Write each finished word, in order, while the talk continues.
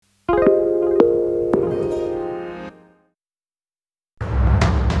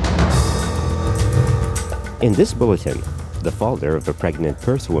In this bulletin, the father of a pregnant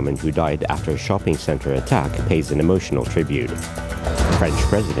Perth woman who died after a shopping centre attack pays an emotional tribute. French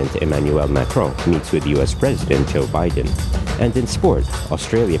President Emmanuel Macron meets with US President Joe Biden. And in sport,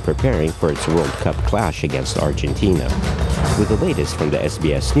 Australia preparing for its World Cup clash against Argentina. With the latest from the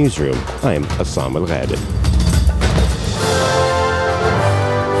SBS Newsroom, I'm Assam Al-Ghaib.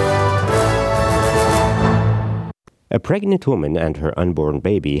 A pregnant woman and her unborn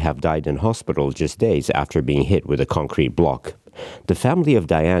baby have died in hospital just days after being hit with a concrete block. The family of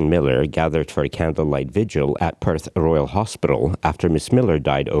Diane Miller gathered for a candlelight vigil at Perth Royal Hospital after Miss Miller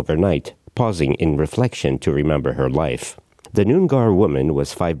died overnight, pausing in reflection to remember her life. The Noongar woman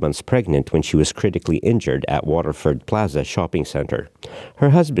was 5 months pregnant when she was critically injured at Waterford Plaza Shopping Centre.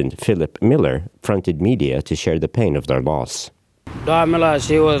 Her husband, Philip Miller, fronted media to share the pain of their loss. Diane Miller,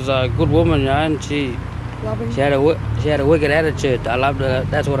 she was a good woman, and she had a wicked attitude. I loved her.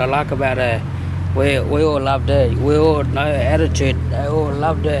 That's what I like about her. We all loved her. We all know her attitude. They all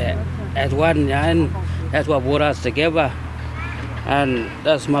loved her as one, and that's what brought us together. And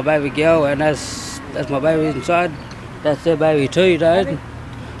that's my baby girl, and that's my baby inside. That's their baby too, you know.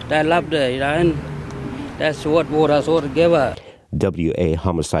 They loved her, you know, and that's what brought us all together. WA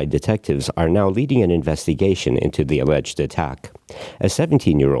homicide detectives are now leading an investigation into the alleged attack. A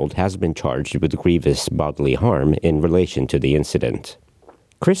 17-year-old has been charged with grievous bodily harm in relation to the incident.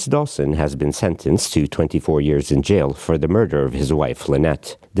 Chris Dawson has been sentenced to 24 years in jail for the murder of his wife,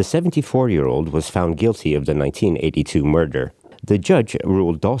 Lynette. The 74-year-old was found guilty of the 1982 murder. The judge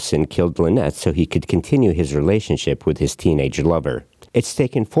ruled Dawson killed Lynette so he could continue his relationship with his teenage lover. It's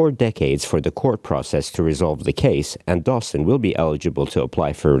taken 4 decades for the court process to resolve the case, and Dawson will be eligible to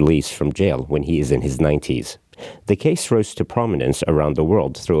apply for release from jail when he is in his 90s. The case rose to prominence around the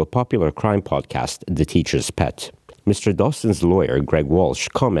world through a popular crime podcast, The Teacher's Pet. Mr. Dawson's lawyer, Greg Walsh,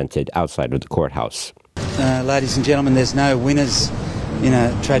 commented outside of the courthouse. Ladies and gentlemen, there's no winners in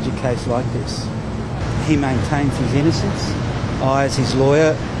a tragic case like this. He maintains his innocence. I, as his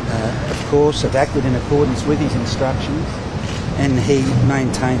lawyer, of course, have acted in accordance with his instructions, and he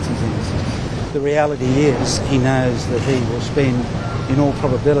maintains his innocence. The reality is he knows that he will spend, in all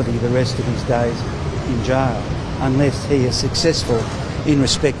probability, the rest of his days in jail, unless he is successful in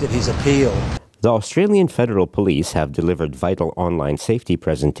respect of his appeal. The Australian Federal Police have delivered vital online safety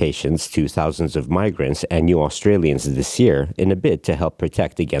presentations to thousands of migrants and new Australians this year in a bid to help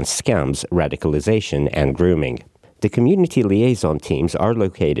protect against scams, radicalisation and grooming. The community liaison teams are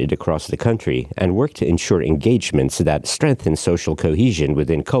located across the country and work to ensure engagements that strengthen social cohesion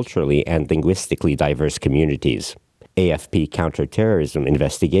within culturally and linguistically diverse communities. AFP Counter-Terrorism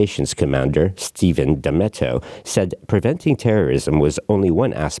Investigations Commander Stephen D'Ameto said preventing terrorism was only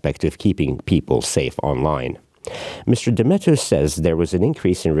one aspect of keeping people safe online. Mr. D'Ameto says there was an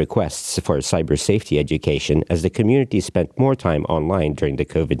increase in requests for cyber safety education as the community spent more time online during the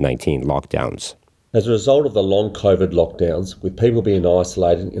COVID-19 lockdowns. As a result of the long COVID lockdowns, with people being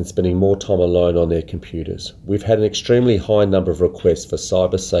isolated and spending more time alone on their computers, we've had an extremely high number of requests for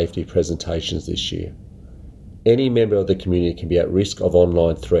cyber safety presentations this year. Any member of the community can be at risk of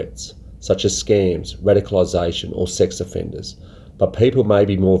online threats, such as scams, radicalisation or sex offenders, but people may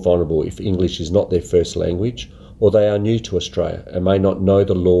be more vulnerable if English is not their first language or they are new to Australia and may not know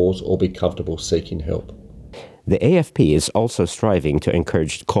the laws or be comfortable seeking help. The AFP is also striving to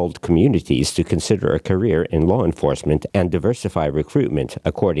encourage CALD communities to consider a career in law enforcement and diversify recruitment,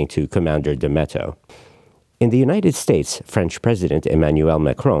 according to Commander D'Ameto. In the United States, French President Emmanuel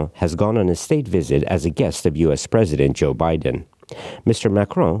Macron has gone on a state visit as a guest of U.S. President Joe Biden. Mr.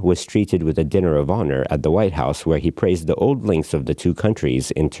 Macron was treated with a dinner of honor at the White House where he praised the old links of the two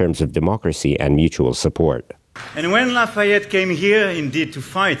countries in terms of democracy and mutual support. And when Lafayette came here indeed to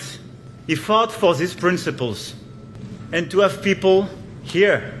fight, he fought for these principles and to have people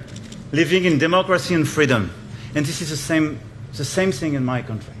here living in democracy and freedom. And this is the same thing in my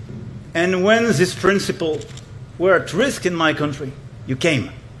country. And when these principles were at risk in my country, you came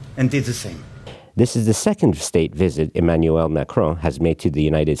and did the same. This is the second state visit Emmanuel Macron has made to the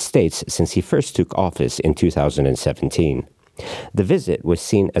United States since he first took office in 2017. The visit was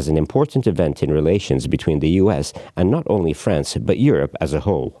seen as an important event in relations between the U.S. and not only France, but Europe as a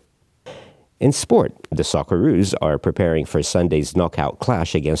whole. In sport, the Socceroos are preparing for Sunday's knockout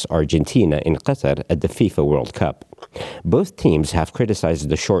clash against Argentina in Qatar at the FIFA World Cup. Both teams have criticized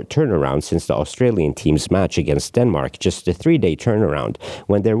the short turnaround since the Australian team's match against Denmark, just a 3-day turnaround,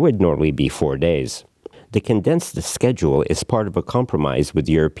 when there would normally be 4 days. The condensed schedule is part of a compromise with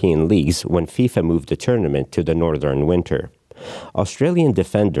European leagues when FIFA moved the tournament to the northern winter. Australian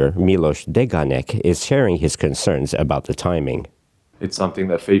defender Milos Deganek is sharing his concerns about the timing. It's something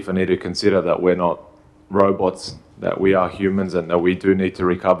that FIFA need to consider, that we're not robots, that we are humans and that we do need to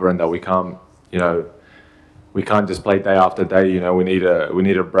recover and that we can't just play day after day. We need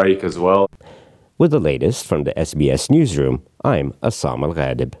a break as well. With the latest from the SBS Newsroom, I'm Assam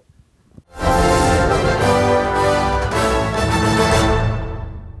Al-Ghadib.